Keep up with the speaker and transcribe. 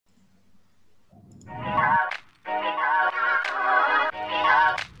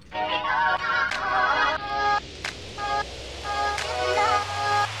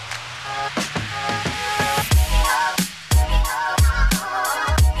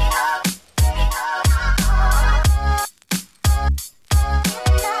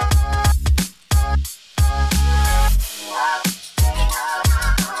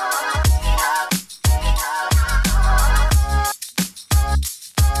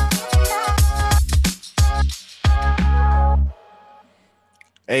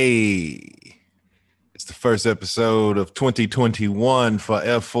Hey, it's the first episode of 2021 for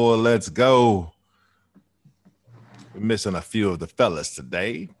F4 Let's Go. We're missing a few of the fellas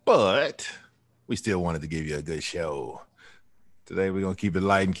today, but we still wanted to give you a good show. Today, we're going to keep it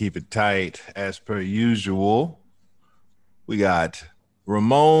light and keep it tight as per usual. We got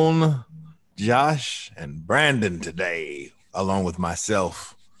Ramon, Josh, and Brandon today, along with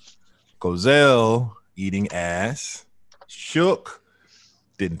myself. Cozell eating ass. Shook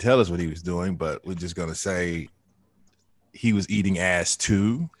didn't tell us what he was doing, but we're just gonna say he was eating ass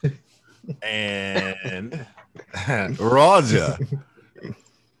too. And Roger,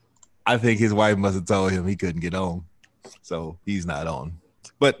 I think his wife must have told him he couldn't get on, so he's not on.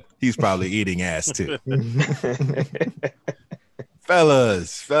 But he's probably eating ass too.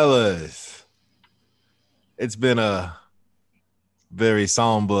 fellas, it's been a very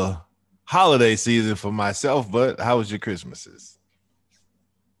somber holiday season for myself, but how was your Christmases?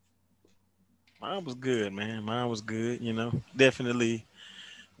 Mine was good, man. Mine was good. Definitely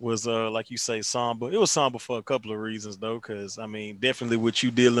was like you say, somber. It was somber for a couple of reasons though, because I mean, definitely what you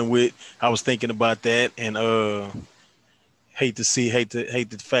dealing with. I was thinking about that, and hate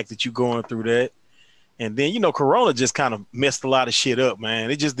the fact that you going through that. And then Corona just kind of messed a lot of shit up, man.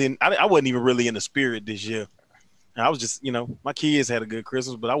 It just didn't. I wasn't even really in the spirit this year. And I was just, my kids had a good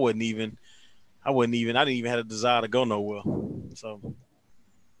Christmas, but I wasn't even. I didn't even have a desire to go nowhere. So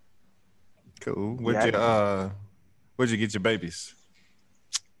Cool. Yeah, Where'd you get your babies?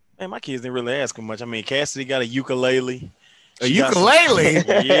 man, my kids didn't really ask for much. I mean, Cassidy got a ukulele. A She got some-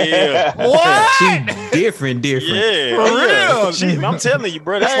 ukulele? Yeah. What? she different. Yeah. For real? I'm telling you,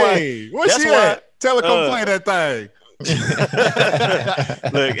 bro. That's Hey, where's that's she why- at? Tell her come uh, play that thing. why.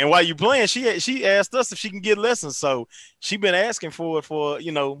 Look, and while you playing, she asked us if she can get lessons. So she been asking for it for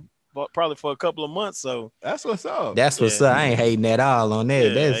probably for a couple of months. So That's what's up. That's what's Yeah. up. I ain't hating at all on that.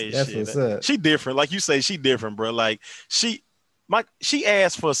 yeah, that's hey, that's shit. what's up. She different, like you say. She different, bro. Like she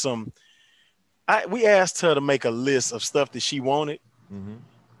asked for some. We asked her to make a list of stuff that she wanted. Mhm.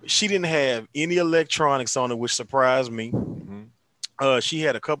 She didn't have any electronics on it, which surprised me. She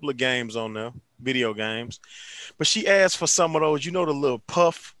had a couple of games on there, video games, but she asked for some of those, the little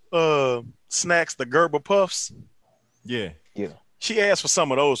puff snacks, the Gerber puffs. Yeah. She asked for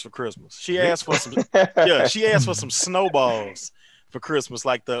some of those for Christmas. She asked for some, yeah, she asked for some snowballs for Christmas,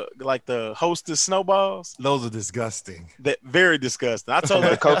 like the Hostess snowballs. Those are disgusting. That very disgusting. I told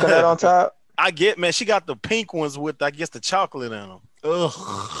her, Coconut on top. man, she got the pink ones with, I guess, the chocolate in them.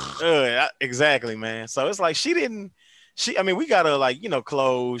 Ugh. Exactly, man. So it's like I mean, we got her like,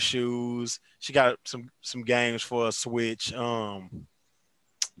 clothes, shoes. She got some games for a Switch. Man,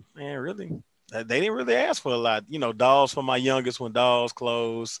 really, they didn't really ask for a lot. Dolls for my youngest one, dolls,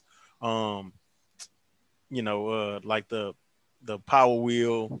 clothes. Like the Power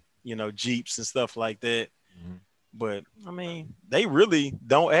Wheel, Jeeps and stuff like that. Mhm. But I mean, they really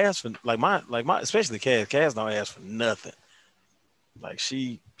don't ask for like my especially Cass. Cass don't ask for nothing. Like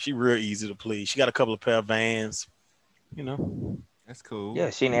she real easy to please. She got a couple of pair of Vans. That's cool. Yeah,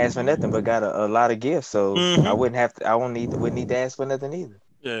 she didn't ask for nothing, but got a lot of gifts. So Mhm. I wouldn't need to ask for nothing either.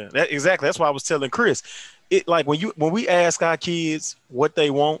 Yeah, exactly. That's why I was telling Chris. It like when we ask our kids what they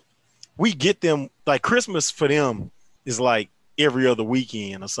want, we get them like Christmas for them is like every other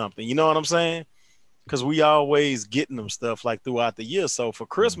weekend or something. You know what I'm saying? Because we always getting them stuff like throughout the year. So for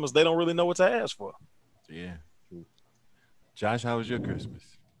Christmas, they don't really know what to ask for. Yeah. Josh, how was your Christmas?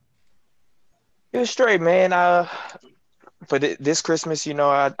 It was straight, man. For this Christmas,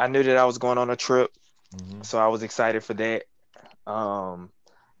 I knew that I was going on a trip, Mhm. so I was excited for that.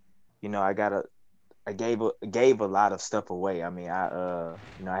 I gave a lot of stuff away. I mean, I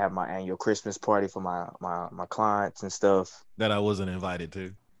have my annual Christmas party for my clients and stuff. That I wasn't invited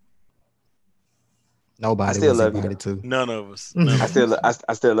to. Nobody still was love you, invited to. None of us. I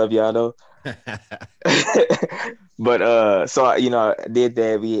still love y'all though. But so I did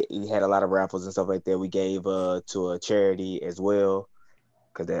that. We had a lot of raffles and stuff like that. We gave to a charity as well,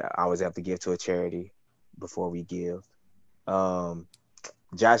 because I always have to give to a charity before we give.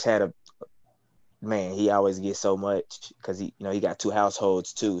 Josh had a man. He always gets so much because he got two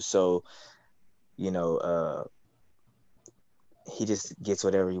households too. So he just gets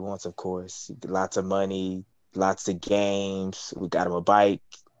whatever he wants. Of course, lots of money, lots of games. We got him a bike.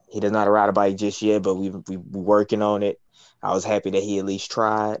 He does not ride a bike just yet, but we working on it. I was happy that he at least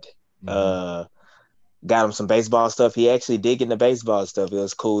tried. Mhm. Got him some baseball stuff. He actually did get into baseball stuff. It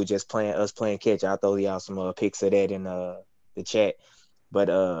was cool just playing catch. I'll throw y'all some pics of that in the chat. But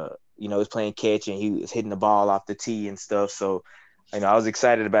he was playing catch and he was hitting the ball off the tee and stuff. So I was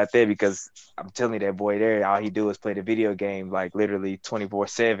excited about that because I'm telling you, that boy there, all he do is play the video game like literally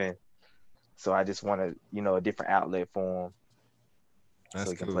 24/7. So I just want a different outlet for him That's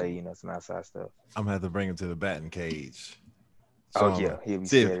so he can cool. play, some outside stuff. I'm gonna have to bring him to the batting cage. Oh yeah, he'll be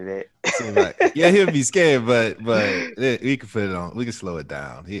see if- scared of see if I- yeah, he'll be scared, but we can put it on. We can slow it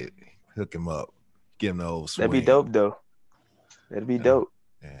down. Hook him up, give him the old that. swing. That'd be dope though. That'd be dope.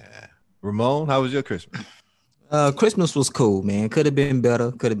 Yeah. Ramon, how was your Christmas? Christmas was cool, man. Could have been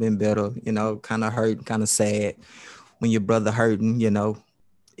better. Could have been better. Kind of hurt, kind of sad when your brother hurting.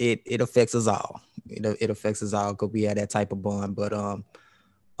 It affects us all. It affects us all because we had that type of bond. But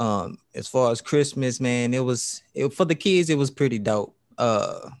as far as Christmas, man, for the kids. It was pretty dope.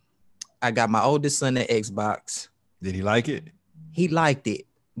 I got my oldest son an Xbox. Did he like it? He liked it,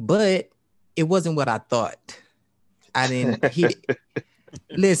 but it wasn't what I thought. I didn't.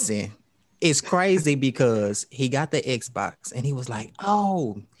 Listen. It's crazy because he got the Xbox and he was like,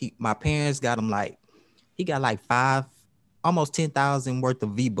 my parents got him he got like almost 10,000 worth of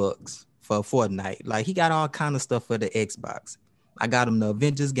V-Bucks for Fortnite. Like he got all kind of stuff for the Xbox. I got him the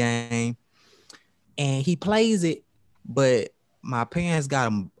Avengers game and he plays it, but my parents got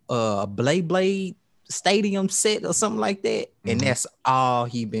him a Blade Stadium set or something like that. And that's all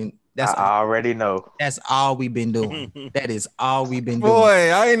I already know. That's all we've been doing. That is all we've been doing.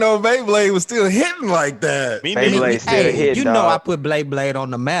 Boy, I ain't know Beyblade was still hitting like that. Beyblade still hit, you dog. know I put Blade on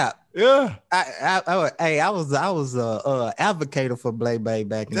the map. Yeah, I was a advocate for Blade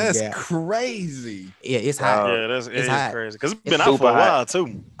back in the that's gap. crazy. Yeah, it's hot. Yeah, it's hot. crazy because it's It's been out for a super while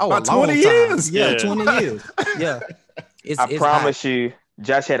too. About a long 20 time. years. Yeah, Yeah. 20 years. Yeah, it's I it's promise hot. you,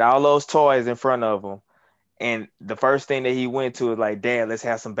 Josh had all those toys in front of him, and the first thing that he went to was like, "Dad, let's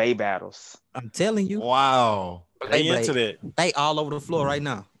have some Bay battles." I'm telling you, Wow. They Blade, into that. they all over the floor right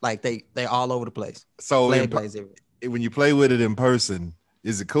now. Like they all over the place. So Blade plays everywhere. when you play with it in person,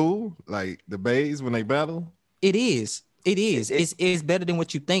 is it cool? Like the bays when they battle? It is. It's better than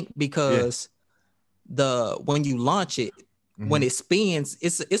what you think because when you launch it, when it spins,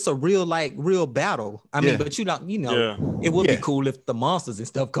 it's a real battle. I mean, but it would be cool if the monsters and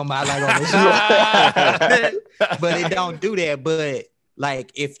stuff come out like on the show. But it don't do that. But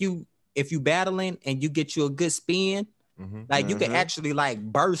like if you battling and you get you a good spin, like you can actually like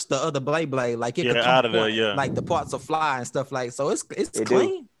burst the other blade. Like it could come out of there, apart, like the parts will fly and stuff like so. It's It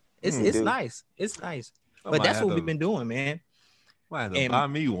clean. do. It's do. nice. It's nice. I But might that's have what to- we've been doing, man. Might have to and- buy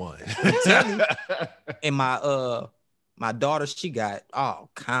me one. And my daughter, she got all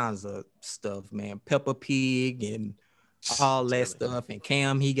kinds of stuff, man. Peppa Pig and all that stuff. And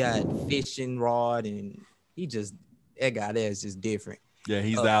Cam, he got fishing rod, and that guy there is just different. Yeah,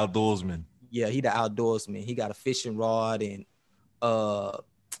 he's the outdoorsman. Yeah, he the outdoorsman. He got a fishing rod and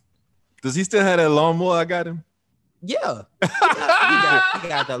Does he still have that lawnmower I got him? yeah. He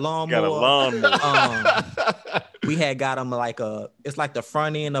got the lawnmower. Got a lawnmower. We had got him it's like the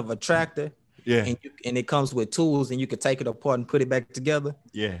front end of a tractor. Yeah, And it comes with tools and you can take it apart and put it back together.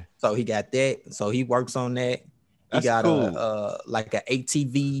 yeah. So he got that. So he works on that. He That's got cool. a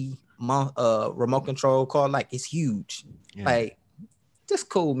ATV remote control car. Like it's huge. Yeah. Like just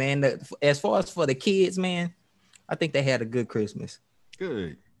cool, man. As far as for the kids, man, I think they had a good Christmas.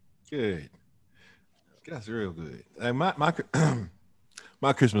 Good. That's real good. Like my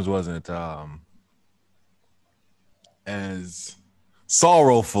my Christmas wasn't as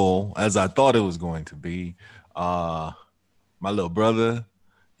sorrowful as I thought it was going to be. My little brother,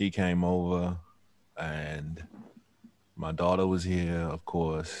 he came over, and my daughter was here, of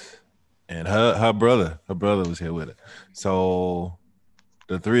course, and her brother was here with her. So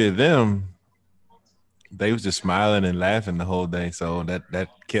the three of them, they was just smiling and laughing the whole day. So that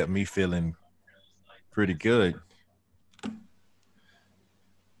kept me feeling pretty good.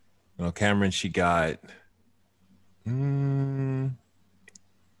 Cameron, she got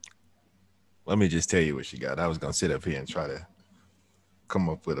let me just tell you what she got. I was gonna sit up here and try to come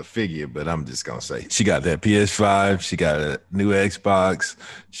up with a figure, but I'm just gonna say she got that PS5, she got a new Xbox,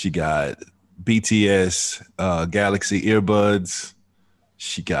 she got BTS Galaxy earbuds,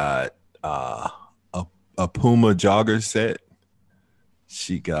 she got a Puma jogger set,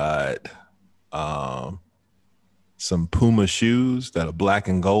 she got some Puma shoes that are black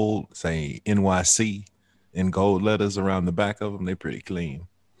and gold, say NYC in gold letters around the back of them. They're pretty clean.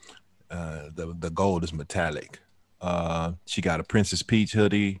 The gold is metallic. She got a Princess Peach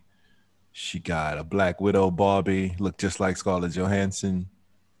hoodie. She got a Black Widow Barbie, look just like Scarlett Johansson.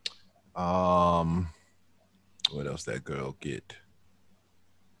 What else that girl get?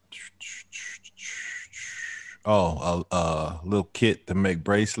 Oh, a little kit to make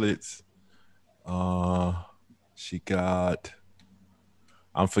bracelets. She got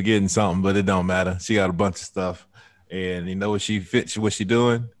I'm forgetting something, but it don't matter. She got a bunch of stuff, and you know what what she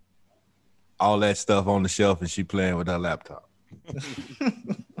doing? All that stuff on the shelf, and she playing with her laptop.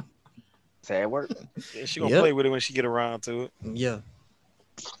 Sad work. Yeah, she gonna Yep. play with it when she get around to it. Yeah.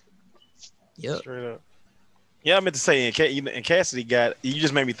 Yep. Straight up. Yeah, I meant to say, and Cassidy you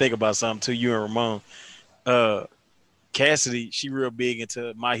just made me think about something too. You and Ramon, Cassidy, she real big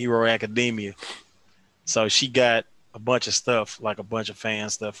into My Hero Academia, so she got a bunch of stuff, like a bunch of fan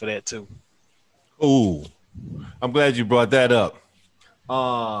stuff for that too. Ooh, I'm glad you brought that up.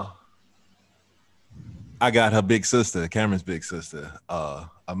 I got her big sister, Cameron's big sister, a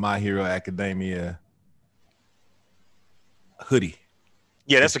My Hero Academia hoodie.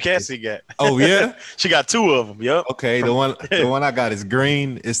 Yeah, that's what Cassidy got. Oh yeah. She got 2 of them. Yep. Okay, the one I got is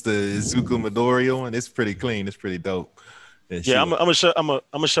green. It's the Izuku Midoriya one. It's pretty clean. It's pretty dope. And Yeah, I'm gonna show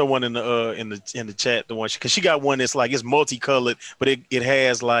one in the chat, the one because she got one that's like it's multicolored, but it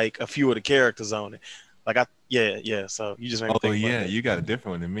has like a few of the characters on it. Like yeah. So you just made me think about that. You got a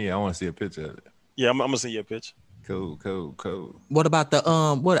different one than me. I want to see a picture of it. Yeah, I'm gonna send you a picture. Cool. What about the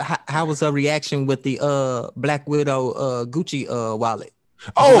how was her reaction with the Black Widow Gucci wallet?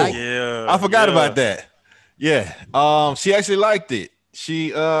 Oh, Like- Yeah, I forgot about that. Yeah. She actually liked it.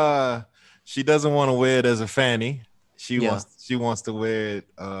 She doesn't want to wear it as a fanny. She wants to wear it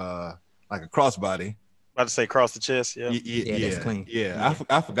like a crossbody. About to say cross the chest. Yeah. That's clean. Yeah.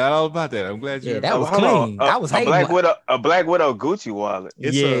 I forgot all about that. I'm glad you. Yeah, that was Hold on. clean. I was a hating. Black Widow Gucci wallet.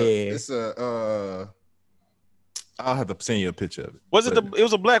 It's I'll have to send you a picture of it. Was it it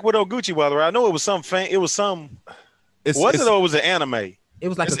was a Black Widow Gucci wallet? Right? I know it was some fan. It was some. Was it or was it anime? It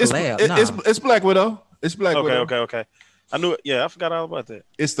was like a it's, collab. it's Black Widow. It's Black Widow. Okay. I knew it. Yeah, I forgot all about that.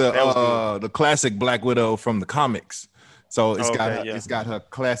 It's That was the classic Black Widow from the comics. So it's Okay, it's got her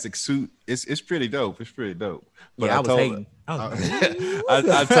classic suit. It's pretty dope. It's pretty dope. But Yeah, I was told hating. her,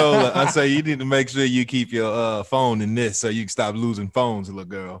 I told her, I say you need to make sure you keep your phone in this so you can stop losing phones, little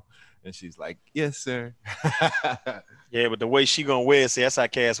girl. And she's like, yes, sir. Yeah, but the way she gonna wear it, see, that's how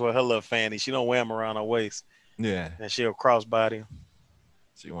Cass wear her little fanny. She don't wear them around her waist, Yeah. and she'll crossbody.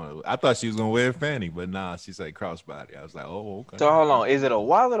 I thought she was gonna wear a fanny, but nah, she said crossbody. I was like, oh, okay. So hold on, is it a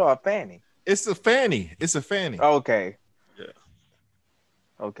wallet or a fanny? It's a fanny. It's a fanny. Okay. Yeah.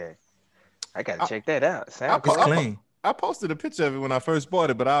 Okay. I gotta check that out. It's SoundCloud. clean. I posted a picture of it when I first bought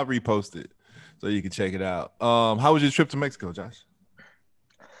it, but I'll repost it so you can check it out. How was your trip to Mexico, Josh?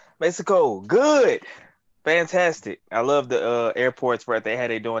 Mexico, good, fantastic. I love the airports where how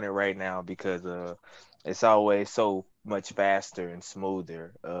they doing it right now because it's always so much faster and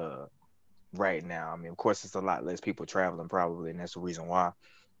smoother right now. I mean, of course, it's a lot less people traveling probably, and that's the reason why.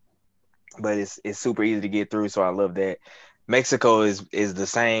 But it's super easy to get through, so I love that. Mexico is the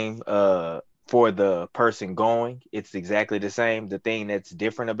same for the person going. It's exactly the same. The thing that's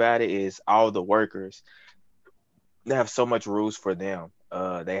different about it is all the workers. They have so much rules for them.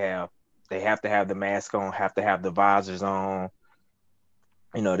 They have to have the mask on, have to have the visors on.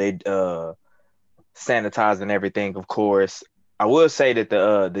 You know, they sanitizing everything, of course. I will say that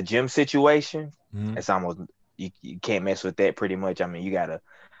the gym situation, it's almost you can't mess with that pretty much. I mean, you gotta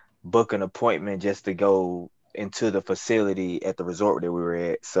book an appointment just to go into the facility at the resort that we were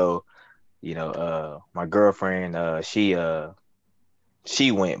at. So, you know, my girlfriend, she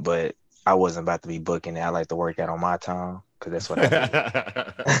went, but I wasn't about to be booking it. I like to work out on my time because that's what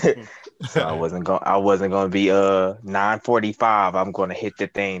I do. So I wasn't gonna be 9:45. I'm gonna hit the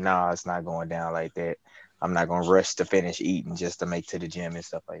thing. Nah, it's not going down like that. I'm not gonna rush to finish eating just to make to the gym and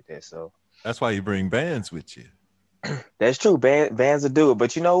stuff like that. So That's why you bring bands with you. that's true. Bands will do it,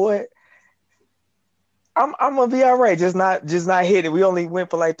 but you know what? I'm gonna be all right. Just not hit it. We only went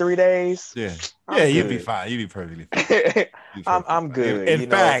for like 3 days. Yeah. I'm You'd be good. fine. You'd be perfectly fine. I'm good. In you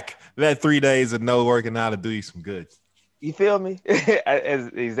know? fact, that 3 days of no working out will do you some good. You feel me?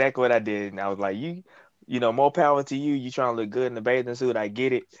 That's exactly what I did. And I was like, you know, more power to you. You trying to look good in the bathing suit. I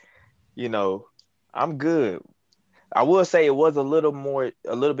get it. You know, I'm good. I will say it was a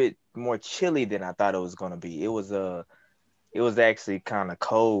little bit more chilly than I thought it was going to be. It was actually kind of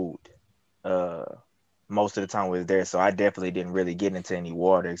cold. Most of the time we was there. So I definitely didn't really get into any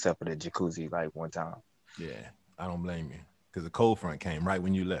water except for the jacuzzi like one time. Yeah, I don't blame you because the cold front came right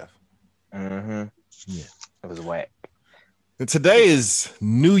when you left. Mm-hmm. Yeah. It was whack. And today is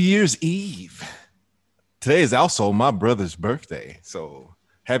New Year's Eve. Today is also my brother's birthday. So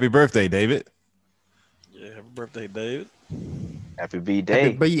happy birthday, David. Yeah, happy birthday, David. Happy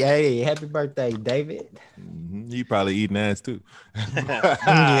B-Day. Happy birthday, David. You probably eating ass too.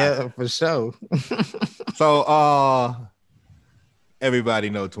 Yeah, for sure. So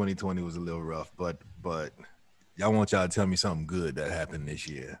everybody know 2020 was a little rough, but want y'all to tell me something good that happened this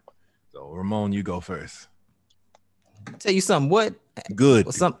year. So Ramon, you go first. Tell you something. What?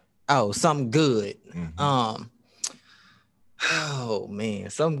 Good. Something good. Mhm. Oh man,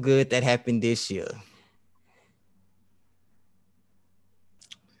 something good that happened this year.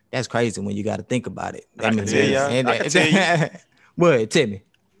 That's crazy when you got to think about it. I can tell y'all. I can tell you. What? Tell me.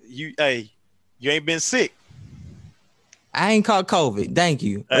 You ain't been sick. I ain't caught COVID. Thank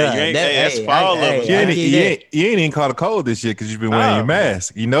you. Hey, you ain't. That's for all of us. You ain't even caught a cold this year because you've been wearing your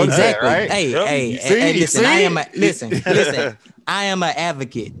mask. You know exactly. that, right? Hey, listen. I am an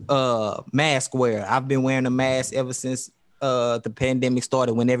advocate. Mask wear. I've been wearing a mask ever since the pandemic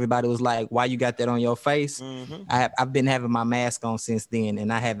started. When everybody was like, "Why you got that on your face?" Mm-hmm. I've been having my mask on since then,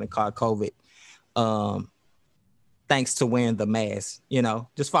 and I haven't caught COVID. Thanks to wearing the mask,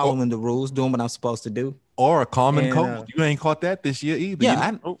 just following the rules, doing what I'm supposed to do. Or a common cold. You ain't caught that this year either.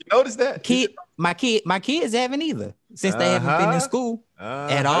 Yeah, you noticed that? My kids haven't either since they haven't been in school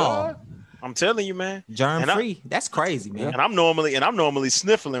at all. I'm telling you, man. Germ free. That's crazy, man. And I'm normally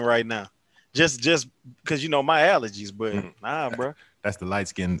sniffling right now, just because my allergies. But nah, bro. That's the light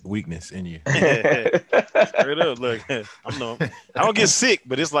skin weakness in you. Straight up, look, I don't get sick,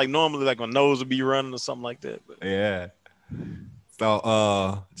 but it's like normally like my nose would be running or something like that. But. Yeah.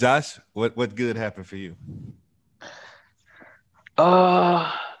 So, Josh, what good happened for you?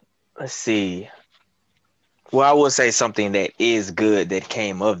 Let's see. Well, I will say something that is good that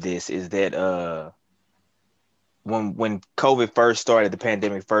came of this is that when COVID first started, the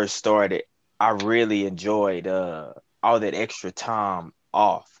pandemic first started, I really enjoyed all that extra time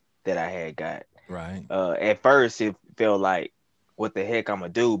off that I had got. Right. At first, it felt like, what the heck I'm gonna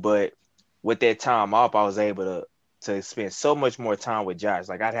do? But with that time off, I was able to spend so much more time with Josh.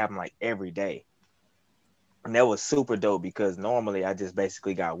 Like I'd have him like every day. And that was super dope because normally I just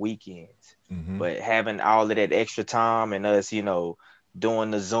basically got weekends. Mm-hmm. But having all of that extra time and us,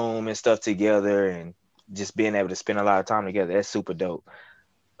 doing the Zoom and stuff together and just being able to spend a lot of time together, that's super dope.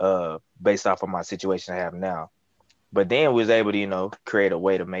 Based off of my situation I have now. But then we was able to, create a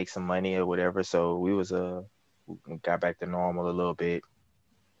way to make some money or whatever. So we got back to normal a little bit.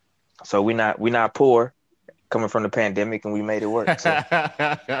 So we not poor coming from the pandemic, and we made it work. So.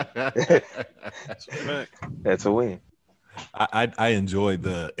 That's a win. I enjoyed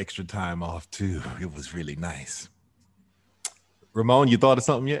the extra time off too. It was really nice. Ramon, you thought of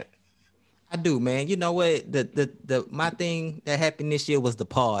something yet? I do, man. You know what? My thing that happened this year was the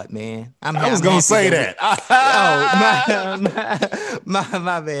pod, man. I was gonna say that.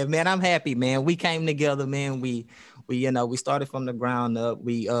 My bad, man. I'm happy, man. We came together, man. We started from the ground up.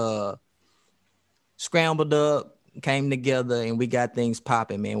 We scrambled up, came together, and we got things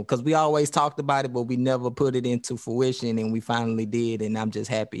popping, man. Because we always talked about it, but we never put it into fruition, and we finally did. And I'm just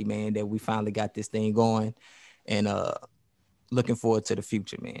happy, man, that we finally got this thing going, and looking forward to the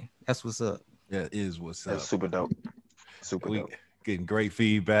future, man. That's what's up. Yeah, it is what's up. That's super dope. Super dope. Getting great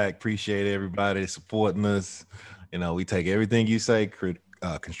feedback. Appreciate everybody supporting us. We take everything you say,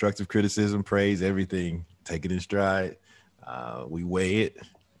 constructive criticism, praise, everything. Take it in stride. We weigh it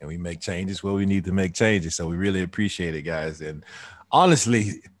and we make changes where we need to make changes. So we really appreciate it, guys. And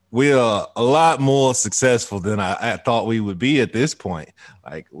honestly, we are a lot more successful than I thought we would be at this point.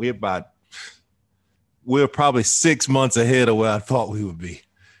 Like we're probably 6 months ahead of where I thought we would be.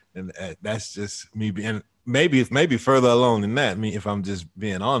 And that's just me being maybe further along than that. If I'm just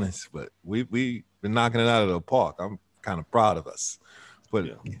being honest, but we've been knocking it out of the park. I'm kind of proud of us. But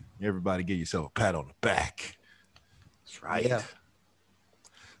everybody give yourself a pat on the back. That's right. Yeah.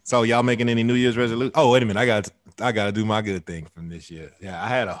 So y'all making any New Year's resolution? Oh, wait a minute. I got to do my good thing from this year. Yeah, I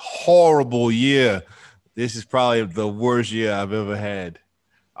had a horrible year. This is probably the worst year I've ever had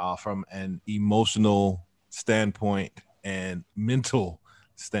from an emotional standpoint and mental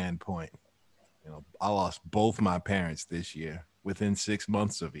standpoint. I lost both my parents this year within 6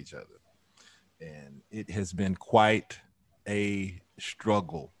 months of each other. And it has been quite a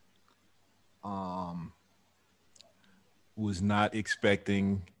struggle. Was not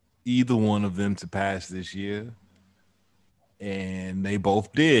expecting either one of them to pass this year, and they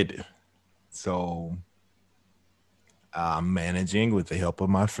both did. So I'm managing with the help of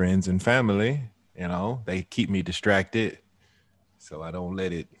my friends and family. They keep me distracted so I don't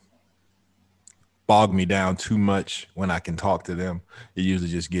let it bog me down too much when I can talk to them. It usually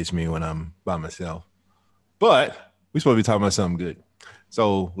just gets me when I'm by myself. But we're supposed to be talking about something good.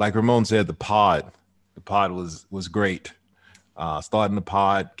 So like Ramon said, the pod was great. Starting the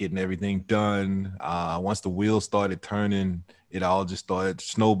pod, getting everything done. Once the wheels started turning, it all just started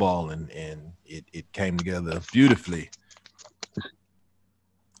snowballing, and it came together beautifully.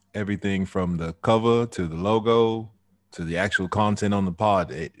 everything from the cover to the logo to the actual content on the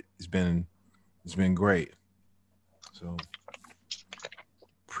pod. It's been great. So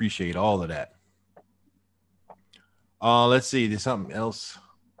appreciate all of that. Let's see. There's something else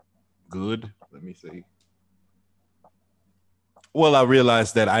good. Let me see. Well, I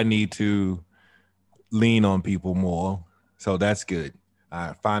realized that I need to lean on people more. So that's good.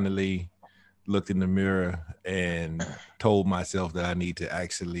 I finally looked in the mirror and told myself that I need to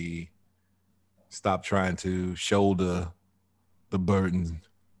actually stop trying to shoulder the burden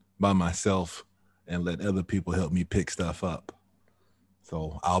by myself and let other people help me pick stuff up.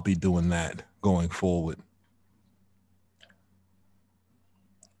 So I'll be doing that going forward.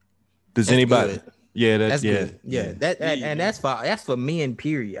 Does That's anybody? good. Yeah, That's good. Yeah, Yeah. that's for men.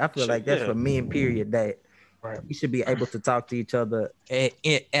 Period. I feel like that's for men. Period. That we should be able to talk to each other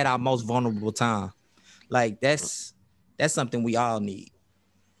at our most vulnerable time. Like that's something we all need.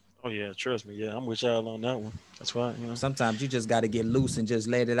 Oh yeah, trust me. Yeah, I'm with y'all on that one. That's why, you know. Sometimes you just got to get loose and just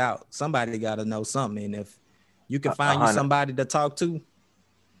let it out. Somebody got to know something, and if you can A find you hundred. somebody to talk to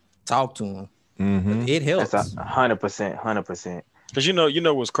them. Mm-hmm. It helps. That's 100%, 100%. Because you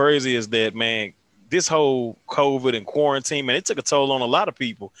know what's crazy is that, man, this whole COVID and quarantine, man, it took a toll on a lot of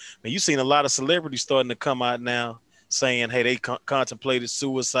people. Man, you've seen a lot of celebrities starting to come out now saying, hey, they contemplated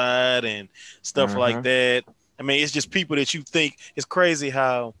suicide and stuff like that. I mean, it's just people that you think. It's crazy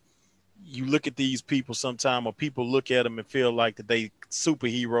how you look at these people sometime, or people look at them and feel like that they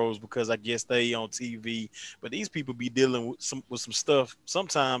superheroes because I guess they on TV. But these people be dealing with some stuff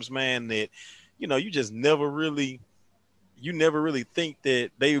sometimes, man, that, you know, you never really think that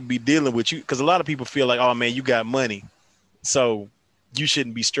they would be dealing with you, because a lot of people feel like, oh man, you got money, so you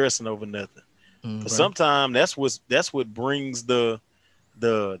shouldn't be stressing over nothing. But sometimes that's what brings the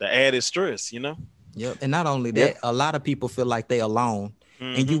added stress, you know. Yep. And not only that, a lot of people feel like they alone.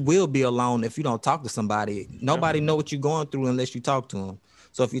 And you will be alone if you don't talk to somebody. Nobody know what you're going through unless you talk to them.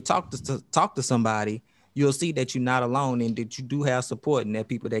 So if you talk to somebody, you'll see that you're not alone and that you do have support and that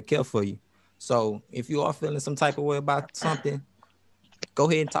people that care for you. So if you are feeling some type of way about something, go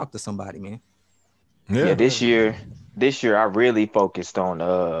ahead and talk to somebody, man. Yeah, this year I really focused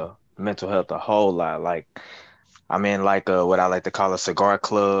on mental health a whole lot. Like I'm in like what I like to call a cigar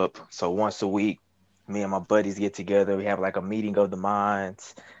club. So once a week, me and my buddies get together. We have like a meeting of the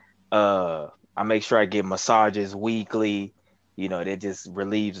minds. I make sure I get massages weekly. You know, that just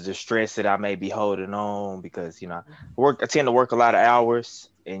relieves the stress that I may be holding on, because, you know, I tend to work a lot of hours.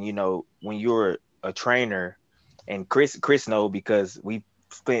 And, you know, when you're a trainer, and Chris know, because we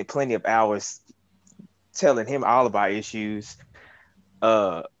spent plenty of hours telling him all of our issues.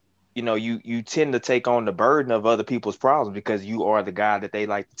 You know, you tend to take on the burden of other people's problems because you are the guy that they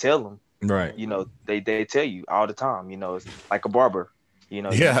like to tell them. Right. You know, they tell you all the time. You know, it's like a barber. You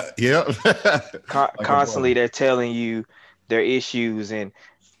know. Constantly they're telling you their issues, and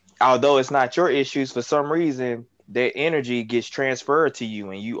although it's not your issues, for some reason their energy gets transferred to you,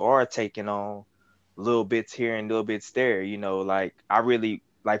 and you are taking on little bits here and little bits there. You know, like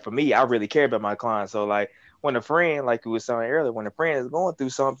for me, I really care about my clients. So like when a friend, like you were saying earlier, when a friend is going through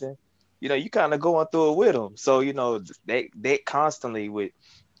something, you know, you kind of going through it with them. So, you know, they constantly with,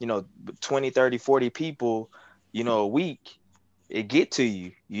 you know, 20, 30, 40 people, you know, a week, it get to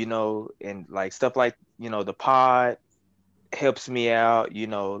you, you know, and like stuff like, you know, the pod helps me out, you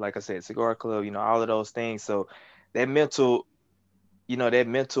know, like I said, cigar club, you know, all of those things. So that mental, you know,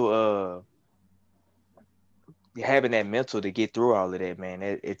 having that mental to get through all of that, man,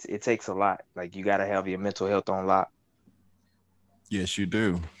 it takes a lot. Like you got to have your mental health on lock. Yes, you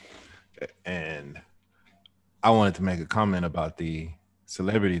do. And I wanted to make a comment about the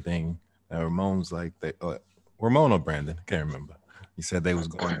celebrity thing that Ramon's like, Ramon or Brandon, I can't remember. He said they was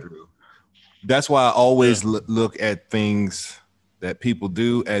going through. That's why I always look at things that people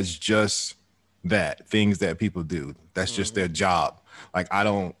do as just that, things that people do. That's just their job. Like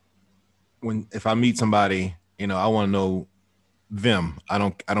if I meet somebody, you know, I want to know them. I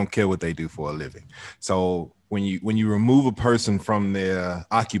don't care what they do for a living. So when you remove a person from their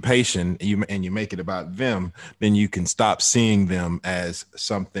occupation and you make it about them, then you can stop seeing them as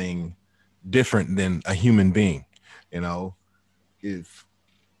something different than a human being. You know, if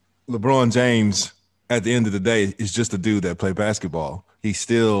LeBron James at the end of the day is just a dude that play basketball, he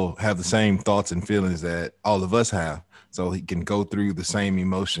still have the same thoughts and feelings that all of us have. So he can go through the same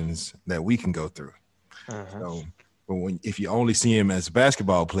emotions that we can go through. So, but if you only see him as a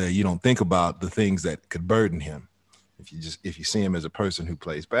basketball player, you don't think about the things that could burden him. If you see him as a person who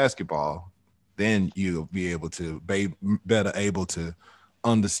plays basketball, then you'll be better able to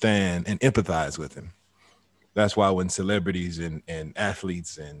understand and empathize with him. That's why when celebrities and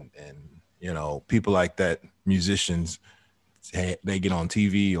athletes and people like that, musicians, they get on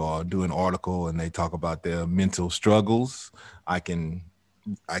TV or do an article and they talk about their mental struggles, I can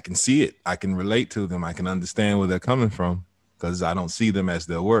see it. I can relate to them. I can understand where they're coming from because I don't see them as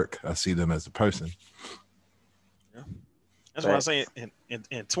their work. I see them as a person. Yeah. That's what I'm saying.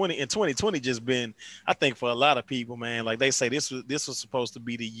 In 2020 just been, I think for a lot of people, man, like they say this was supposed to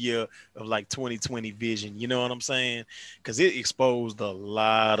be the year of like 2020 vision. You know what I'm saying? Because it exposed a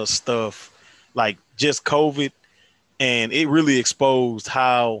lot of stuff, like just COVID, and it really exposed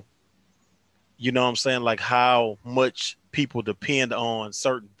how, you know what I'm saying, like how much people depend on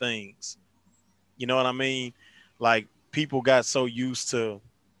certain things. You know what I mean? Like people got so used to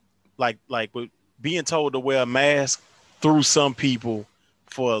like with being told to wear a mask threw some people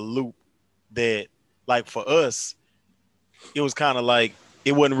for a loop that, like, for us, it was kind of like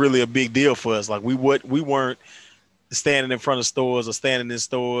it wasn't really a big deal for us. Like we weren't standing in front of stores or standing in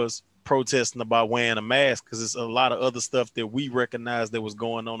stores protesting about wearing a mask because it's a lot of other stuff that we recognized that was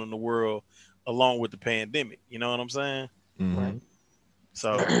going on in the world along with the pandemic. You know what I'm saying? Mm-hmm. Right.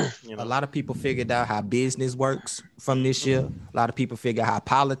 So, you know, A lot of people figured out how business works from this year. A lot of people figure out how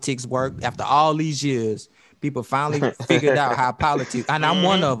politics work. After all these years, people finally figured out how politics, and I'm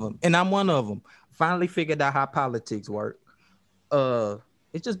one of them. Finally figured out how politics work.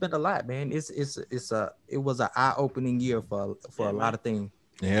 It's just been a lot, man. It was an eye-opening year for a lot of things.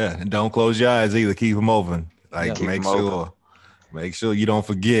 Yeah, and don't close your eyes either. Keep them open. Like Yeah. make sure you don't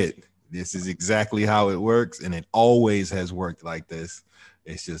forget. This is exactly how it works, and it always has worked like this.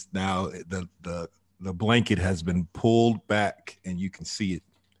 It's just now the blanket has been pulled back, and you can see it.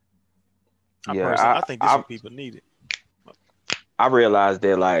 I think this is what people need it. I realized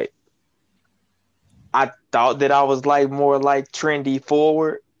that, like, I thought that I was like more like trendy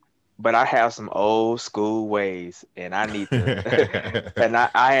forward, but I have some old school ways, and I need to. And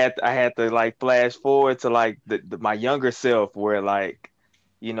I had to like flash forward to like my younger self, where like,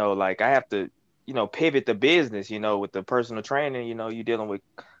 like I have to, pivot the business, with the personal training. You're dealing with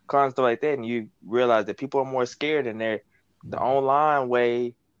clients, stuff like that, and you realize that people are more scared, and the online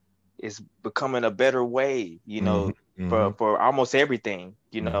way is becoming a better way, Mm-hmm. for almost everything,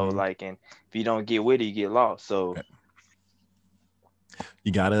 Mm-hmm. like, and if you don't get with it, you get lost. So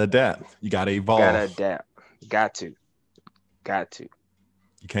you gotta adapt. You gotta evolve. gotta adapt. Got to.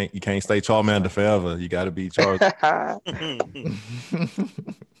 You can't stay Charmander forever. You gotta be Charizard.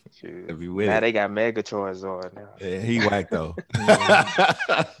 Shoot. Be with Now it. they got Mega Charizard now. Yeah, he whack though.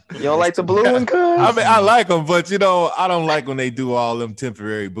 You don't like the blue one, cuz? I mean, I like them, but I don't like when they do all them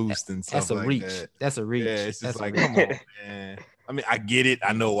temporary boosts and stuff. That's a like reach. that. That's a reach. Yeah, it's just That's like, come on, man. I mean, I get it.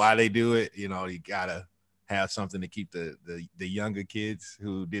 I know why they do it. You gotta have something to keep the younger kids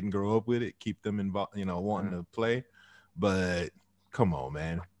who didn't grow up with it, keep them involved, wanting to play. But come on,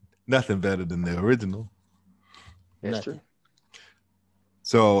 man. Nothing better than the original. That's true.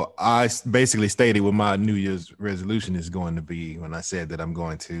 So I basically stated what my New Year's resolution is going to be when I said that I'm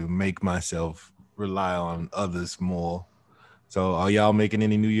going to make myself rely on others more. So are y'all making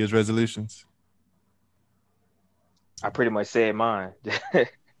any New Year's resolutions? I pretty much said mine.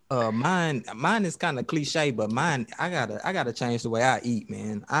 Mine is kind of cliche, but mine, I gotta change the way I eat,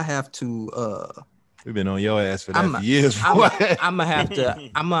 man. I have to We've been on your ass for that for years.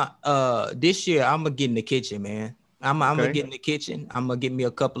 This year I'm gonna get in the kitchen, man. I'm gonna get in the kitchen. I'm gonna get me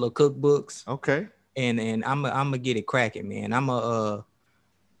a couple of cookbooks. Okay. And I'm gonna get it cracking, man. I'm gonna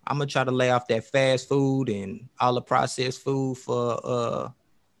try to lay off that fast food and all the processed food for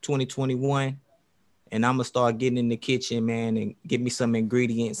 2021. And I'm gonna start getting in the kitchen, man, and get me some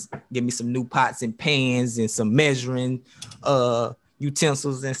ingredients, get me some new pots and pans and some measuring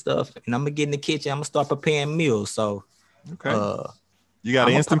utensils and stuff. And I'm gonna get in the kitchen. I'm gonna start preparing meals. So okay. You got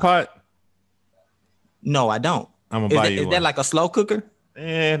an Instant Pot? No, I don't. I'm gonna buy you one. Is that like a slow cooker?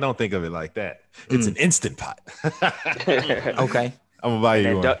 Don't think of it like that. It's an Instant Pot. Okay. I'm gonna buy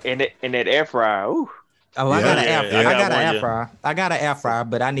you one. And that air fryer. Ooh. Oh, I got an air fryer. I got an air fryer,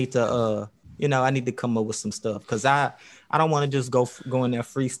 but I need to I need to come up with some stuff because I don't want to just go in there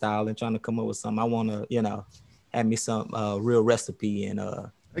freestyle and trying to come up with something. I want to, have me some real recipe and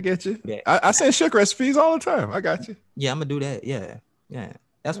I get you. Yeah. I send Shook recipes all the time. I got you. Yeah, I'm gonna do that. Yeah.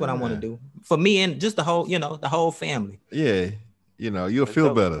 That's what I want to do for me and just the whole family. Yeah, you'll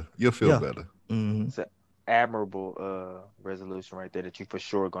feel better. You'll feel better. Mm-hmm. It's an admirable resolution right there that you for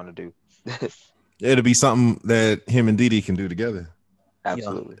sure gonna do. It'll be something that him and Didi can do together.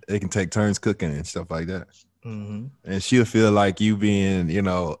 Absolutely. They can take turns cooking and stuff like that. Mhm. And she'll feel like you being,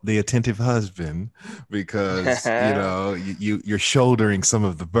 the attentive husband because you're shouldering some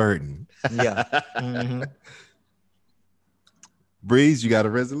of the burden. Yeah. Mhm. Breeze, you got a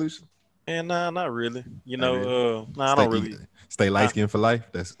resolution? And nah, not really. Not really? I don't really. Stay light skinned for life.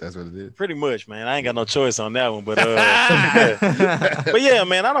 That's what it is. Pretty much, man. I ain't got no choice on that one, but yeah. But yeah,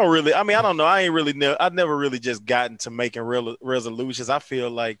 man. I don't really. I mean, I don't know. I ain't really. I've never really just gotten to making real resolutions. I feel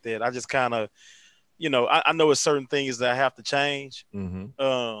like that. I just kind of, I know it's certain things that I have to change,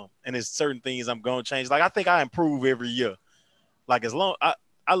 Mm-hmm. and it's certain things I'm gonna change. Like I think I improve every year. Like as long I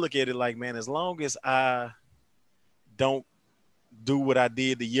look at it like, man, as long as I don't do what I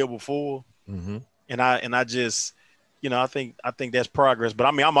did the year before, Mm-hmm. and I just, I think that's progress. But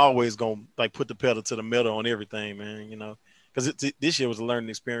I mean, I'm always gonna like put the pedal to the metal on everything, man. Because this year was a learning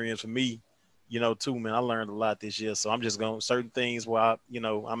experience for me, too, man. I learned a lot this year, so I'm just going certain things where I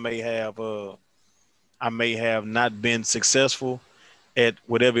may have not been successful at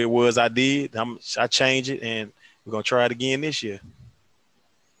whatever it was I did. I change it, and we're gonna try it again this year.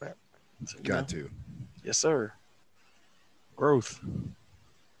 So, Got to. yes, sir. Growth.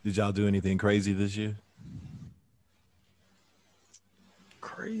 Did y'all do anything crazy this year?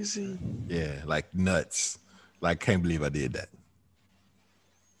 Crazy. Yeah, like nuts. Like, can't believe I did that.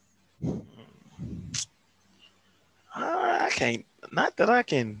 I can't. Not that I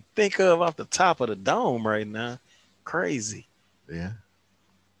can think of off the top of the dome right now. Crazy. Yeah.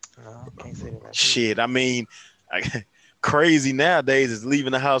 Can't say that. Shit. I mean, crazy nowadays is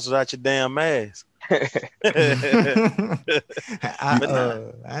leaving the house without your damn mask. I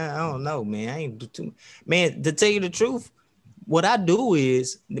But don't know, man. I ain't do too. Man, to tell you the truth, what I do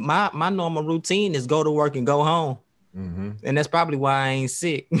is my normal routine is go to work and go home, Mm-hmm. and that's probably why I ain't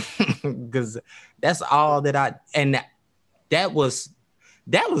sick, because that's all that I. And that was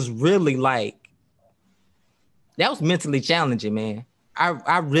really like that was mentally challenging, man.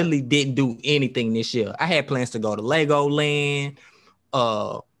 I really didn't do anything this year. I had plans to go to Legoland.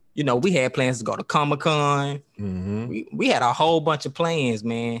 We had plans to go to Comic-Con. Mm-hmm. We had a whole bunch of plans,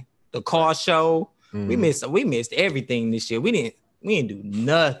 man. The car show. Mm-hmm. We missed everything this year. We didn't do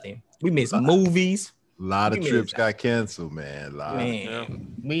nothing. We missed movies. A lot of We trips missed- got canceled, man.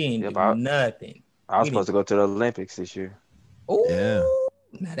 Man, we ain't Yep, do nothing. I was We supposed to go to the Olympics this year. Oh, Yeah.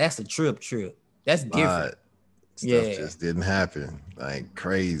 now that's a trip. That's different. But stuff Yeah. just didn't happen. Like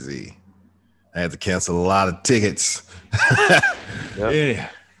crazy. I had to cancel a lot of tickets. Yep. Yeah.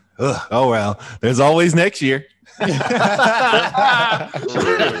 Ugh. Oh well. There's always next year. I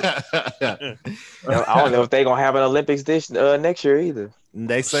don't know if they're gonna have an Olympics this next year either.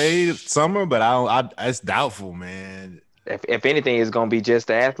 They say summer, but I don't. It's doubtful, man. If anything, it's gonna be just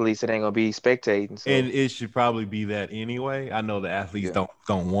the athletes. It ain't gonna be spectating. So. And it should probably be that anyway. I know the athletes Yeah.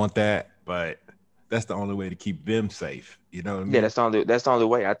 don't want that, but that's the only way to keep them safe. You know what I mean? Yeah, that's the only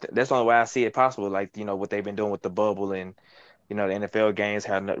way. That's the only way I see it possible. Like what they've been doing with the bubble and the NFL games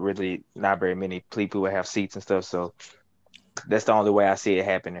have not very many people who have seats and stuff. So that's the only way I see it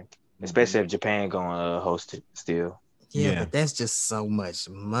happening. Especially if Japan gonna host it still. Yeah, Yeah. but that's just so much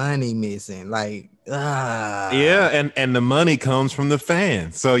money missing. Like, Yeah, and the money comes from the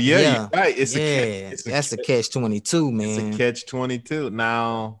fans. So yeah, Yeah. you're right. That's a catch-22, man. It's a catch-22.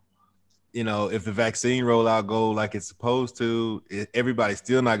 Now, if the vaccine rollout go like it's supposed to, everybody's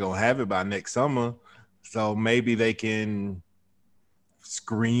still not gonna have it by next summer. So maybe they can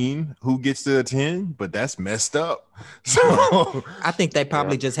screen who gets to attend, but that's messed up. So I think they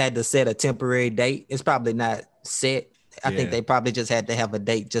probably just had to set a temporary date. It's probably not set. I think Yeah. they probably just had to have a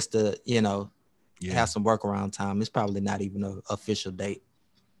date just to, yeah. have some workaround time. It's probably not even an official date.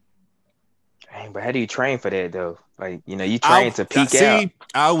 Dang, but how do you train for that though? Like you train to peak out.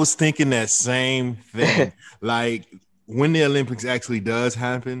 I was thinking that same thing. Like when the Olympics actually does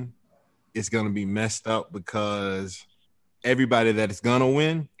happen, it's gonna be messed up because everybody that is gonna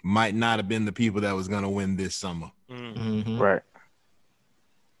win might not have been the people that was gonna win this summer. Mhm. Right.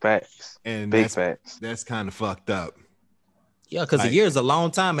 Facts. And Big facts. that's kind of fucked up. Yeah, because a Like- year is a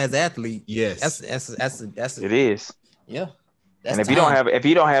long time as an athlete. Yes. That's It is. yeah. And if you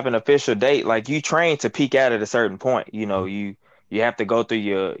don't have an official date, like you train to peak out at a certain point, you have to go through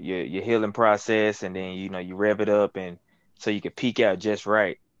your healing process, and then you rev it up, and so you can peak out just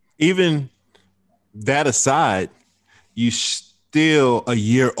right. Even that aside, you still a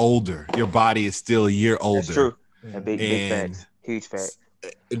year older. Your body is still a year older. That's true. And big And- facts, huge facts.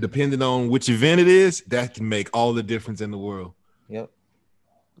 Depending on which event it is, that can make all the difference in the world. Yep.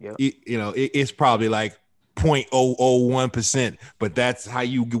 Yep. It's probably like 0.001%, but that's how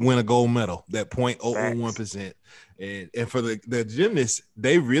you win a gold medal. That 0.001%. And for the gymnasts,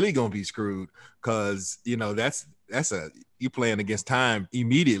 they really gonna be screwed because that's you playing against time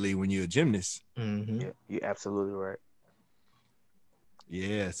immediately when you're a gymnast. Mm-hmm. Yeah, you're absolutely right.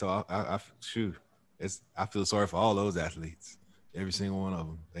 Yeah, so I shoot, I feel sorry for all those athletes, every single one of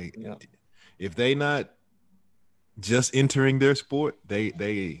them. If they not just entering their sport, they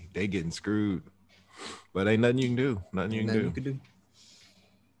getting screwed. But ain't nothing you can do. Nothing you can do.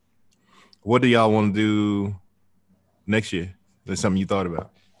 What do y'all want to do next year? That's something you thought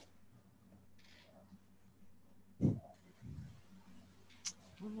about?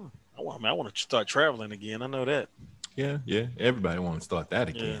 I want to start traveling again. I know that. Yeah. Everybody want to start that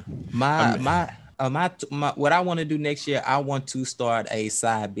again. Yeah. My what I want to do next year, I want to start a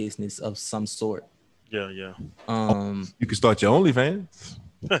side business of some sort. Yeah. You can start your OnlyFans.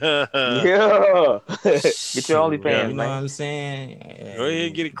 Yeah. Get your OnlyFans, you know man. what I'm saying? Go ahead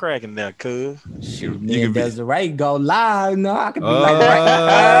and get it cracking now, cuz. Shoot, You can be- Desiree go live. No, I could be like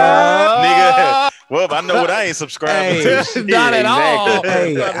Nigga. Well, I know what I ain't subscribing Hey, to. not at all. exactly.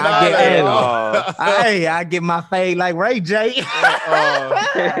 Hey, Not I get my fade like Ray J. No,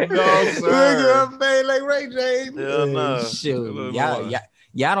 Look sir. at my fade like Ray J. Hell no. Shoot,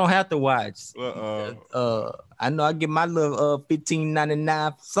 y'all don't have to watch. I know I get my little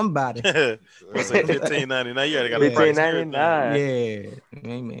 $15.99 for somebody. What's that? $15.99. You already got a Yeah. price. $15.99. Yeah,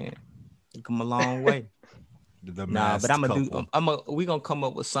 hey man, you come a long way. Nah, but we gonna come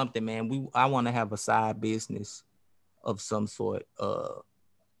up with something, man. I want to have a side business of some sort.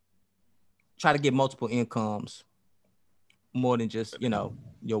 Try to get multiple incomes, more than just your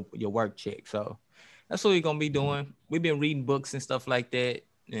work check. So that's what we're gonna be doing. We've been reading books and stuff like that,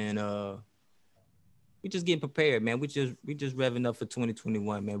 and we just getting prepared, man. We just revving up for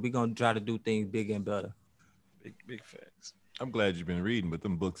 2021, man. We're gonna try to do things bigger and better. Big facts. I'm glad you've been reading, but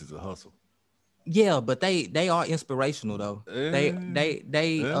them books is a hustle. Yeah, but they are inspirational though.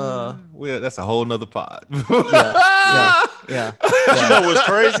 Well, that's a whole nother pod. yeah. You know what's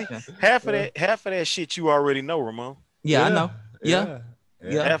crazy? Half of that shit you already know, Ramon. Yeah, I know. Yeah.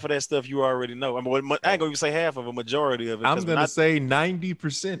 Half of that stuff you already know. I ain't gonna even say half of a majority of it. I'm gonna say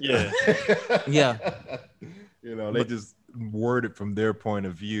 90%. Yeah. They just word it from their point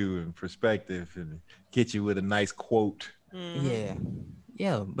of view and perspective and get you with a nice quote.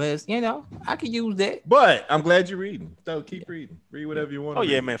 Yeah, but I could use that. But I'm glad you're reading. So keep reading. Read whatever you want. Oh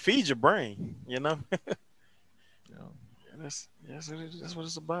yeah, man. Feed your brain. That's what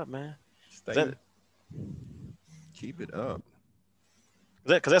it's about, man. Keep it up.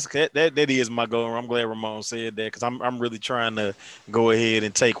 That is my goal. I'm glad Ramon said that because I'm really trying to go ahead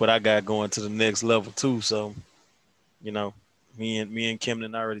and take what I got going to the next level too. So, me and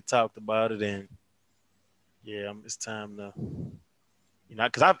Kimden already talked about it, and it's time to,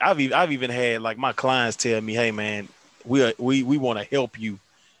 because I've even had like my clients tell me, hey man, we want to help you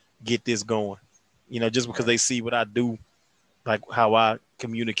get this going, just because they see what I do, like how I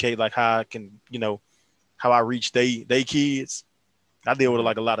communicate, like how I can, how I reach they kids. I deal with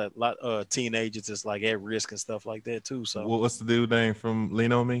like a lot of teenagers that's like at risk and stuff like that too. So what's the dude name from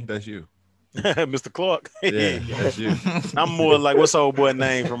Lean On Me? That's you. Mr. Clark. Yeah, that's you. I'm more like what's the old boy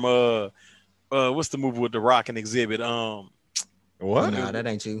name from what's the movie with The Rock and Exhibit? What? No, that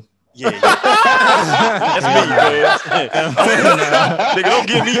ain't you. Yeah. That's me, man. Nigga, don't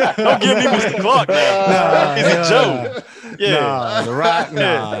give me Mr. Clark now. Is it Joe? Yeah. Nah, The Rock.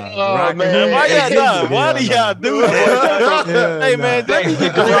 Oh, Man, why do y'all do that? Hey man, that be the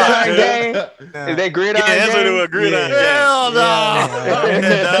Gridiron Gang. Is that Gridiron Yeah, that's what it Gang? was. Gridiron. Hell no.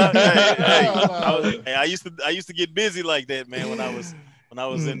 Hey, I used to get busy like that, man, when I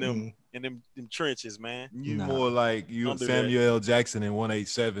was in them trenches, man. You more like you Samuel L. Jackson in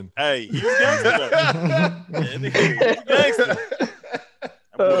 187. Hey, he was gangster though. Yeah, nigga, he was gangster.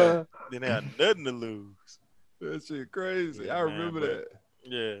 That boy didn't have nothing to lose. That shit crazy. Yeah, I remember that.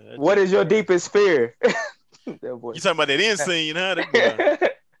 Yeah. What is your deepest fear? That boy. You talking about that end scene, huh? That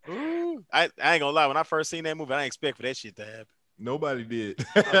boy. Ooh, I ain't gonna lie. When I first seen that movie, I didn't expect for that shit to happen. Nobody did.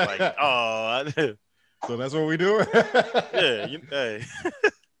 I was like, oh, So that's what we doing? yeah. Hey.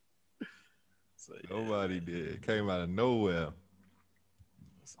 So, yeah. Nobody did. Came out of nowhere.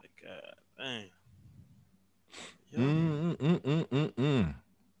 It's like, God dang.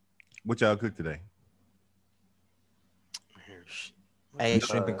 What y'all cook today? I ate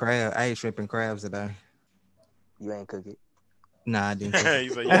shrimp and crabs today. You ain't cook it. Nah, I didn't cook.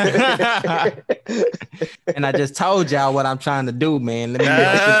 He's like, yeah. And I just told y'all what I'm trying to do, man. Let me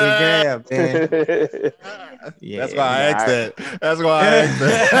get the grab, man. Yeah, That's why I nah, asked that. That's why I asked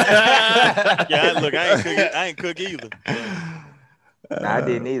that. Yeah, look, I ain't cook either. Nah, I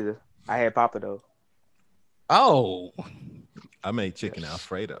didn't either. I had Papa though. Oh, I made chicken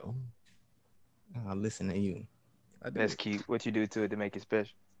Alfredo. I'll listen to you. I did. That's cute. What you do to it to make it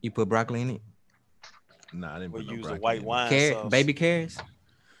special? You put broccoli in it? Nah, I didn't We put no use a broccoli white in it. wine sauce. Baby carrots?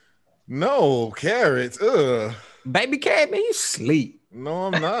 No carrots. Ugh. Baby carrot, man, you sleep. No,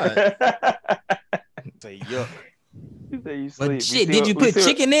 I'm not. Say yuck. You say you But sleep. shit, did you put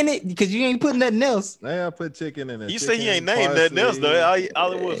chicken in it? Because you ain't put nothing else. Yeah, I put chicken in it. You say he ain't named nothing else though.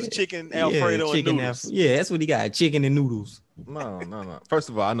 All it was chicken Alfredo and chicken noodles. Yeah, that's what he got. Chicken and noodles. No. First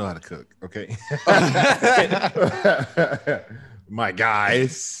of all, I know how to cook. Okay. My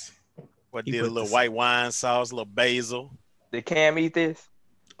guys. What He did a put little this- white wine sauce, a little basil. Did Cam eat this?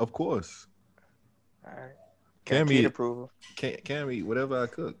 Of course. All right. Cam Kid eat- approval. Can't eat whatever I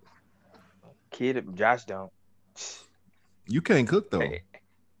cook. Josh don't. You can't cook though. Hey,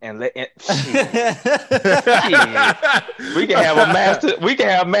 and let shit. We can have a master. We can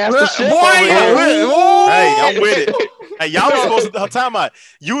have master chef. Boy, over here. Hey, I'm with it. Hey, y'all was supposed to time out.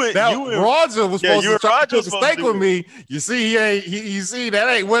 You and Roger was Yeah, supposed you to and try Roger to was cook a supposed to steak do with it. me. You see, he ain't. You see, that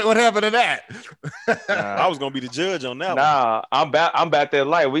ain't what happened to that. I was gonna be the judge on that one. Nah, I'm about that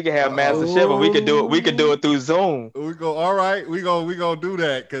life. We can have master chef, but we could do it. We could do it through Zoom. We go. All right, we gonna do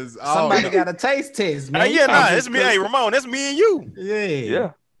that because Somebody got a taste test, man. Hey, yeah, You nah, can't it's just me. cook- Hey, Ramon, that's me and you. Yeah.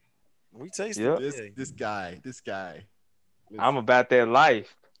 Yeah, We tasted Yeah. it. This guy. I'm about that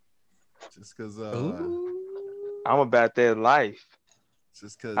life. Just because. Ooh. I'm about that life.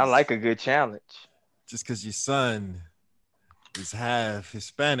 Just because. I like a good challenge. Just because your son is half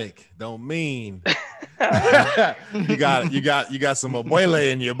Hispanic don't mean you got some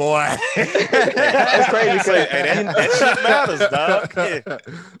abuela in you, boy. That's crazy. Hey, that shit matters, dog.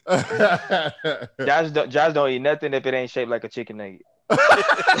 Yeah. Josh don't eat nothing if it ain't shaped like a chicken nugget.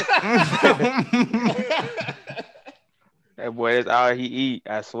 That boy, that's all he eat.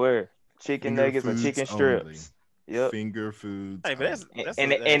 I swear. Chicken Finger nuggets or foods chicken only. strips. Yep. Finger foods. Hey, but that's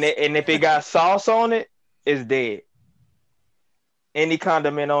And if it got sauce on it, it's dead. Any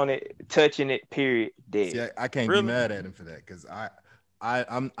condiment on it, touching it, period, dead. See, I can't Really? be mad at him for that because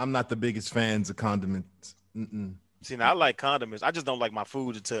I'm not the biggest fans of condiments. Mm-mm. See, now I like condiments. I just don't like my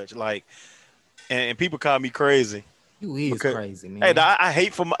food to touch. Like, and people call me crazy. You is Because- crazy, man. Hey, I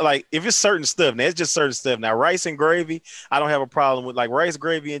hate for my, like if it's certain stuff. Now it's just certain stuff. Now rice and gravy, I don't have a problem with. Like rice,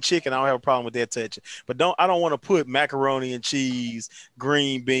 gravy, and chicken, I don't have a problem with that touching. But I don't want to put macaroni and cheese,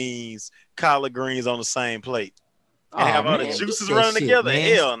 green beans, collard greens on the same plate and have all the man, juices get that running shit, together.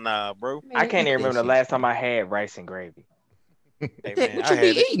 man. Hell nah, bro. Man, I can't get even that remember the shit. last time I had rice and gravy. Hey, What man, you I had be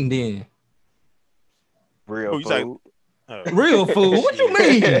it. eating then? Real Oh, you say- food. Real food. What you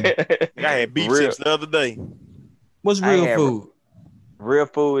mean? I had beef Real- tips the other day. What's I real had- food? Real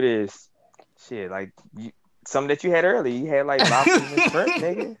food is shit like something that you had earlier. You had like lobsters and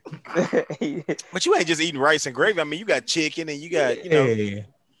shrimp, nigga. But you ain't just eating rice and gravy. I mean, you got chicken and you got, Yeah. you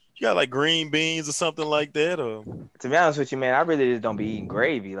got like green beans or something like that. Or To be honest with you, man, I really just don't be eating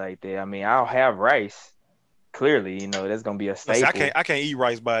gravy like that. I mean, I'll have rice. Clearly, that's gonna be a see, staple. I can't eat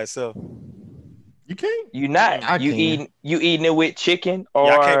rice by itself. You can't. You not I you can. eating it with chicken Yeah,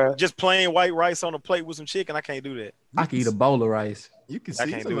 I or can't just plain white rice on a plate with some chicken. I can't do that. I can eat a bowl of rice. You can I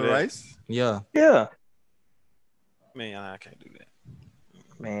see can't some do of that. the rice. Yeah. yeah, Man, I can't do that. Yeah,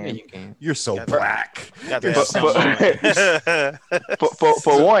 man. you can. You're so Got to- black. Got to You're have so something.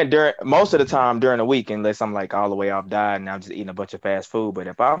 For one, during most of the time during the week, unless I'm like all the way off diet and I'm just eating a bunch of fast food. But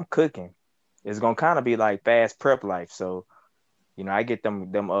if I'm cooking, it's gonna kind of be like fast prep life. So, I get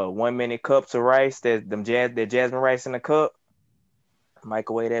them 1 minute cups of rice, that jasmine rice in a cup.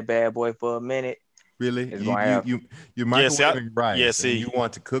 Microwave that bad boy for a minute. Really? It's gonna have- You're Yeah, see, microwaving rice. yeah, and see. you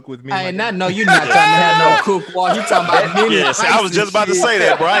want to cook with me? Hey, my not guy? no, you're not trying to have no cook while you talking about mini Yeah, see, I was just about to say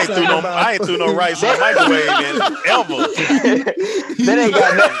that, bro. I ain't threw no rice in the microwave ever. That ain't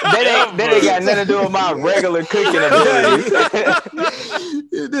got nothing to do with my regular cooking ability.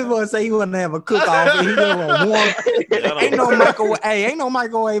 This boy say he want to have a cook off and he just want warm. Ain't no microwave. Hey, ain't no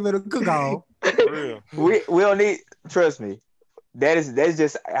microwave in a cook off. For real. we don't need. Trust me. That's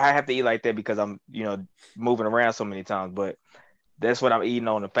just I have to eat like that because I'm moving around so many times. But that's what I'm eating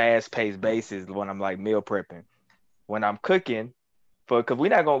on a fast paced basis when I'm like meal prepping. When I'm cooking, because we're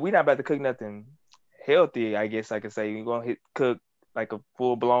not about to cook nothing healthy. I guess I could say we're gonna cook like a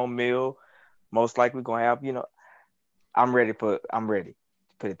full blown meal. Most likely gonna have I'm ready.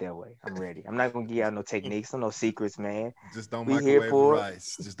 Put it that way. I'm ready. I'm not gonna give out no techniques, no secrets, man. Just don't We here microwave the for it.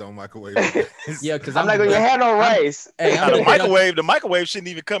 rice. Just don't microwave the rice. Yeah, because I'm not gonna have no rice. Hey, Now, the microwave shouldn't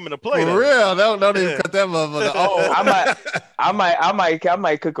even come into play. For though. real. Don't even cut that motherfucker off. I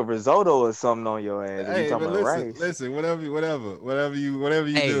might cook a risotto or something on your ass. If you Hey, talking but about listen, rice. listen, whatever you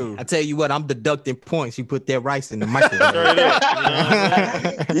Hey, do. I tell you what, I'm deducting points. You put that rice in the microwave. Straight up, you know what I'm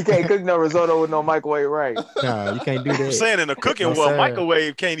saying? You can't cook no risotto with no microwave rice. No, you can't do I'm that. saying in the cooking No, world, sir.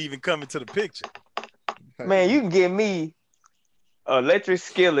 microwave can't even come into the picture. Man, you can give me an electric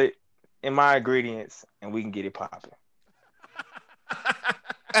skillet and my ingredients, and we can get it popping.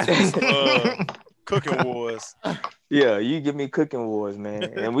 Cooking wars. Yeah, you give me cooking wars, man,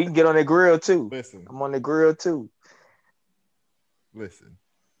 and we can get on the grill too. Listen, I'm on the grill too. listen.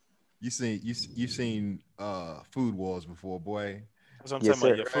 You seen Food Wars before, boy. That's what I'm Yes,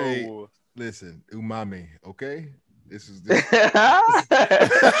 talking about. sir. Your Hey. food wars. Listen, umami, okay? This is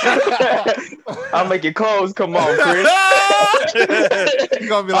I'll make your clothes come on, Chris. You're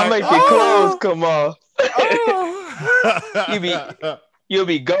gonna be I'll like, make your clothes come on. oh. You'll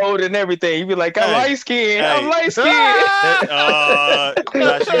be gold and everything. You'll be like, I'm Hey. light skinned. I'm Hey. light skinned. Nah,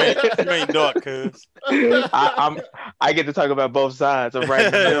 you ain't dark, cuz. I get to talk about both sides. I'm right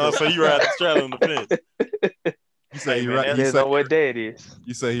in the middle. So you ride the straddle on the fence. You say Hey, he man, ride. that's- You Depends say, on what day it is.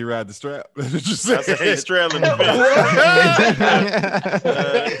 you say he ride the strap. That's what you I said, hey, said. straddling the fence.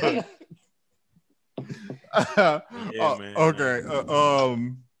 Yeah, man. Okay.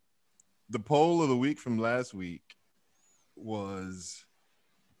 The poll of the week from last week was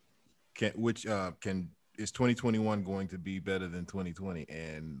is 2021 going to be better than 2020?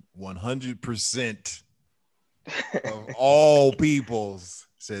 And 100% of all peoples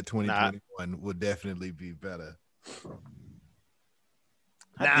said 2021 would definitely be better.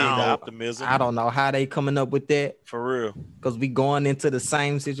 I dig the Now, optimism. I don't know how they coming up with that For real. because we going into the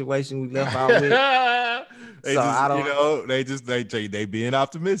same situation we left out with. They So just, I don't- they being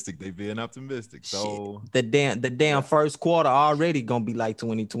optimistic. They being optimistic. So The damn first quarter already gonna be like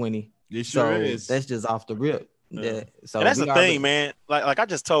 2020. it sure So is. that's just off the rip. Yeah. So And that's we the already- thing, man. Like I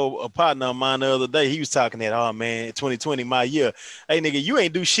just told a partner of mine the other day, he was talking that, oh man, 2020 my year. Hey nigga, you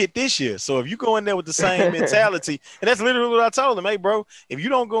ain't do shit this year. So if you go in there with the same mentality, and that's literally what I told him, hey bro, if you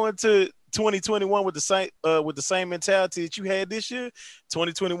don't go into 2021 with the same mentality that you had this year,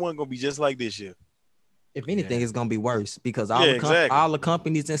 2021 gonna be just like this year. If anything, Yeah. it's gonna be worse because Yeah, exactly. all the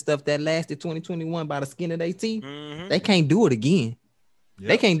companies and stuff that lasted 2021 by the skin of their teeth, Mhm. they can't do it again. Yep.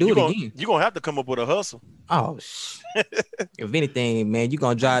 They can't do You it gonna, again. you gonna have to come up with a hustle. Oh, if anything, man, you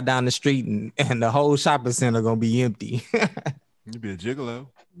gonna drive down the street and the whole shopping center gonna be empty. You be a gigolo.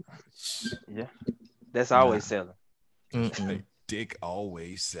 Yeah, that's always selling. Mm-mm. Hey, dick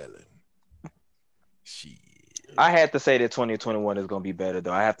always selling. Shit. I had to say that 2021 is gonna be better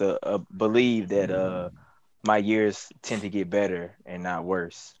though. I have to believe that my years tend to get better and not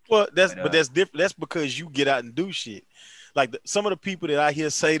worse. Well, that's But, but that's different. That's because you get out and do shit. Like some of the people that I hear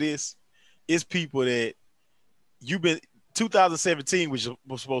say this is people that you've been 2017 was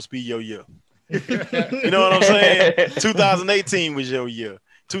supposed to be your year. You know what I'm saying? 2018 was your year.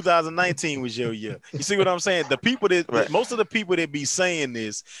 2019 was your year. You see what I'm saying? The people that Right. most of the people that be saying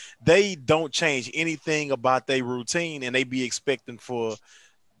this, they don't change anything about their routine, and they be expecting for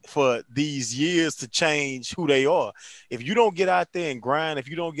these years to change who they are. If you don't get out there and grind, if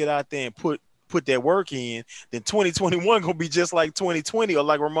you don't get out there and put that work in, then 2021 gonna be just like 2020, or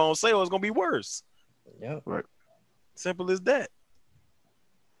like Ramon said, it's gonna be worse. Yep. Simple as that.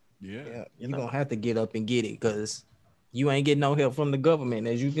 Yeah. Yeah, you're gonna have to get up and get it because you ain't getting no help from the government,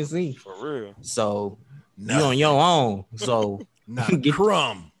 as you can see. For real. So you Nothing. on your own. So Not a Get-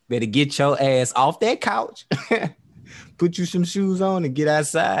 crumb. better get your ass off that couch, put you some shoes on, and get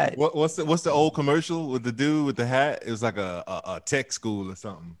outside. What's the old commercial with the dude with the hat? It was like a tech school or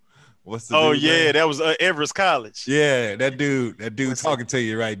something. What's the Oh dude's yeah, name? that was Everest College. Yeah, that dude talking to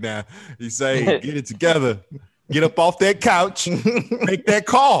you right now. He say, get it together. Get up off that couch. Make that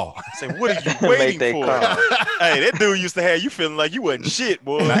call. I said, what are you Make waiting that for? call. Hey, that dude used to have you feeling like you wasn't shit,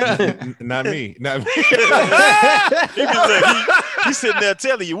 boy. Not me. Not me. He be like, he sitting there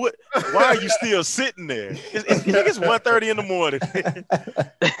telling you why are you still sitting there? It's 1:30 in the morning.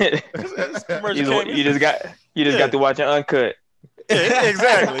 This commercial came in. You just got to watch an uncut. Yeah,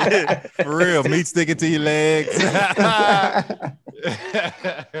 exactly. For real. Meat sticking to your legs.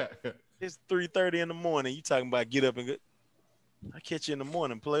 It's 3:30 in the morning. You talking about get up and go. I catch you in the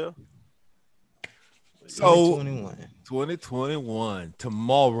morning, player. So 2021. 2021.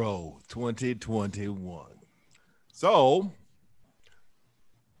 Tomorrow, 2021. So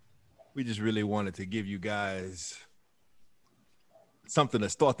we just really wanted to give you guys something to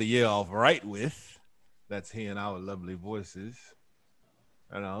start the year off right with. That's hearing our lovely voices.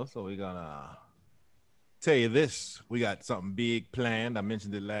 So we're gonna tell you this. We got something big planned. I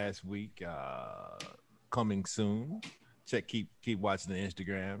mentioned it last week. Coming soon. Keep watching the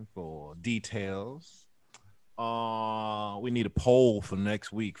Instagram for details. We need a poll for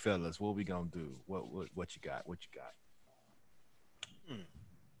next week, fellas. What we gonna do? What you got? What you got?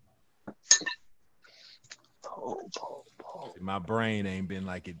 My brain ain't been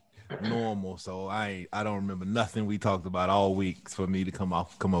like it normal, so I don't remember nothing we talked about all week for me to come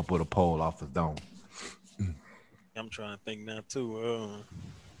up with a poll off the dome. I'm trying to think now too.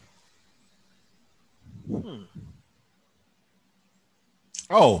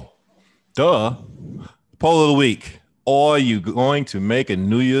 Oh, duh. Poll of the week. Are you going to make a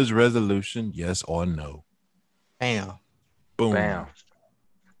New Year's resolution? Yes or no? Bam. Boom. Bam.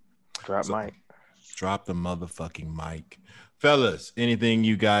 Drop mic. Drop the motherfucking mic. Fellas, anything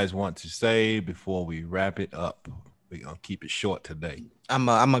you guys want to say before we wrap it up? We're going to keep it short today. I'm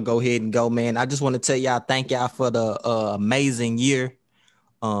going to go ahead and go, man. I just want to tell y'all, thank y'all for the amazing year.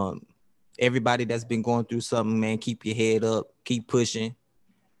 Everybody that's been going through something, man, keep your head up. Keep pushing.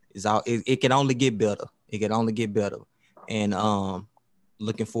 It can only get better. It can only get better. And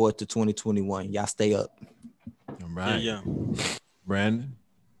looking forward to 2021. Y'all stay up. All right. Yeah. Brandon?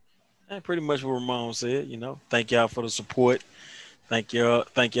 And pretty much what Ramon said, thank y'all for the support. Thank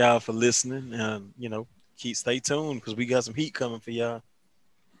y'all for listening. And, stay tuned because we got some heat coming for y'all.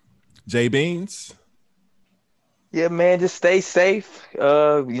 J Beans? Yeah, man, just stay safe.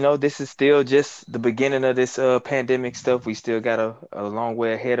 This is still just the beginning of this pandemic stuff. We still got a long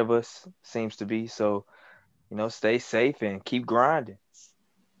way ahead of us, seems to be. So, stay safe and keep grinding.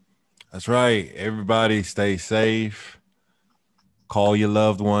 That's right. Everybody stay safe. Call your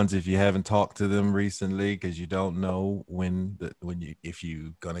loved ones if you haven't talked to them recently, because you don't know if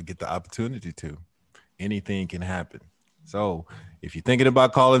you're gonna get the opportunity to. Anything can happen. So if you're thinking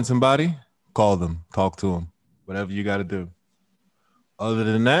about calling somebody, call them, talk to them, whatever you got to do. Other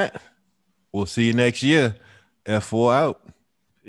than that, we'll see you next year. F4 out.